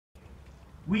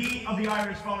We of the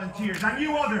Irish Volunteers, and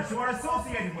you others who are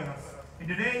associated with us in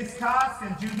today's task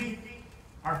and duty,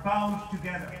 are bound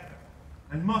together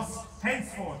and must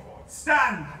henceforth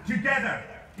stand together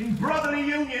in brotherly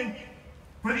union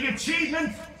for the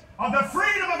achievement of the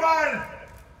freedom of Ireland.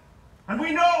 And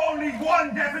we know only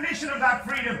one definition of that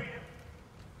freedom.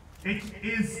 It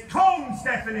is Cone's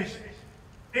definition.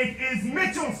 It is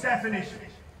Mitchell's definition.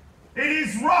 It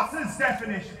is Rossa's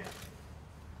definition.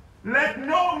 Let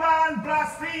no man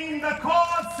blaspheme the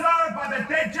cause served by the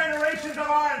dead generations of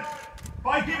Ireland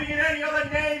by giving it any other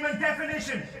name and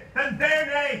definition than their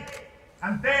name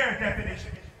and their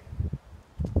definition.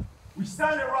 We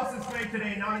stand at Rossa's grave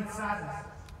today not in sadness,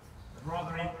 but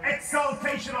rather in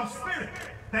exaltation of spirit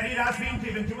that it has been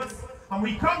given to us, and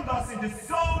we come thus into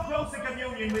so close a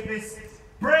communion with this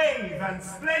brave and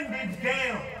splendid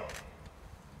Gael.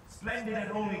 Splendid and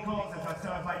holy causes are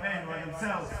served by men who are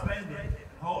themselves splendid and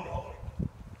holy.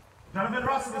 Jonathan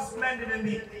Rossa was splendid in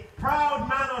the proud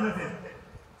manhood of him,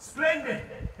 splendid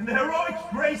in the heroic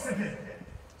grace of him,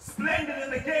 splendid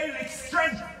in the Gaelic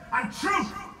strength and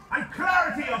truth and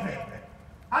clarity of him.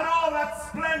 And all that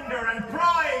splendor and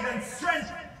pride and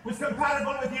strength was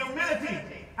compatible with the humility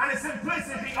and the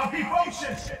simplicity of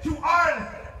devotion to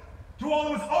Ireland, to all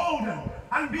that was olden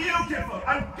and beautiful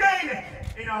and Gaelic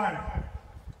in Ireland.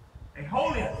 A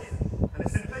holiness and a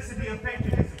simplicity of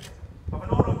patriotism of an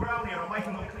Odo Brownie or a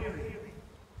Michael O'Cleary.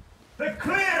 The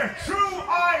clear, true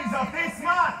eyes of this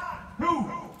man who,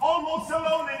 almost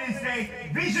alone in his day,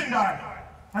 visioned Ireland,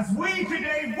 as we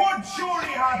today would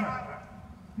surely have her.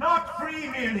 Not free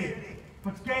merely,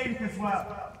 but Gaelic as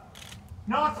well.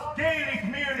 Not Gaelic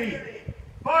merely,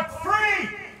 but free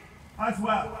as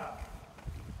well.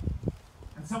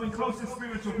 And so in closer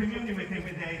spiritual communion with him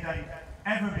today than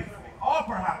ever before, or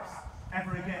perhaps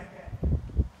ever again.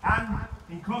 And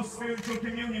in close spiritual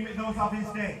communion with those of his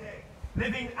day,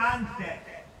 living and dead,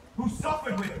 who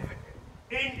suffered with him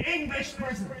in English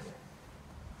prisons.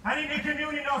 And in the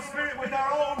communion of spirit with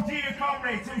our own dear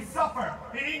comrades who suffer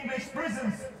in English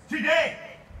prisons today,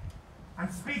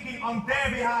 and speaking on their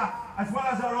behalf as well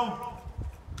as our own,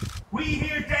 we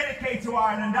here dedicate to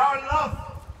Ireland our love,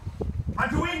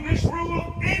 and to English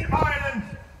rule in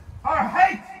Ireland our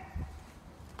hate.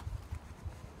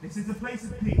 This is a place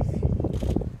of peace,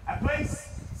 a place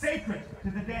sacred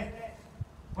to the dead,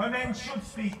 where men should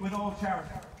speak with all charity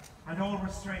and all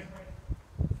restraint.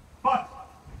 But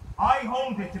I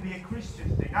hold it to be a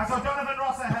Christian thing, as O'Donovan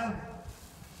Rossa held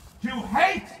it, to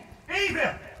hate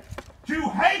evil, to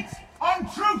hate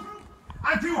untruth,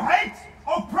 and to hate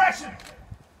oppression,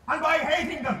 and by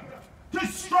hating them, to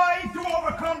strive to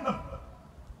overcome them.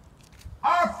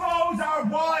 Our foes are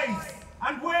wise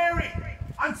and wary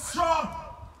and strong,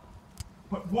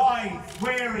 but wise,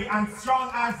 wary, and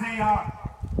strong as they are,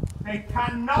 they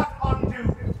cannot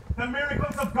undo the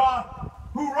miracles of God,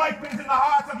 who ripens in the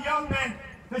hearts of young men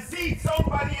the seed sown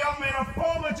by the young men of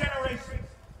former generations,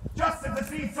 just as the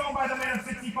seed sown by the men of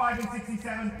 65 and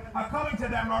 67 are coming to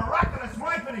their miraculous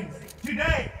ripenings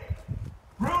today.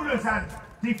 Rulers and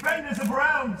defenders of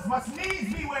realms must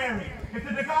needs be wary if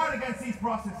they guard against these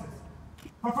processes.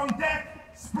 For from death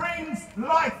springs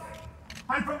life,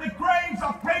 and from the graves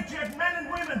of patriot men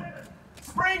and women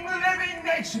spring living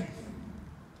nations.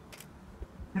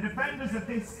 The defenders of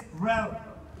this realm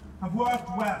have worked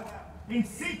well, in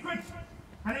secret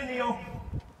and in the open.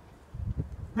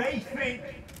 They think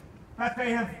that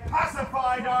they have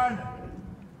pacified Ireland.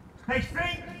 They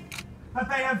think that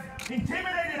they have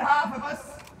intimidated half of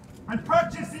us and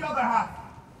purchased the other half.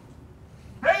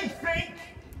 They think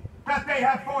that they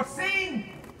have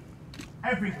foreseen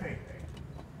everything.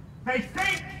 They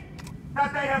think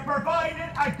that they have provided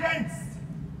against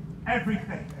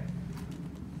everything.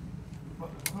 But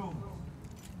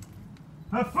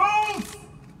the fools,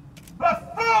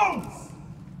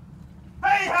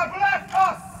 they have left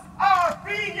us our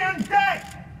Fenian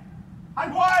dead.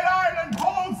 And while Ireland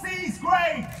holds these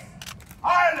graves,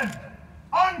 Ireland,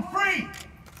 unfree,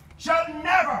 shall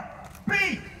never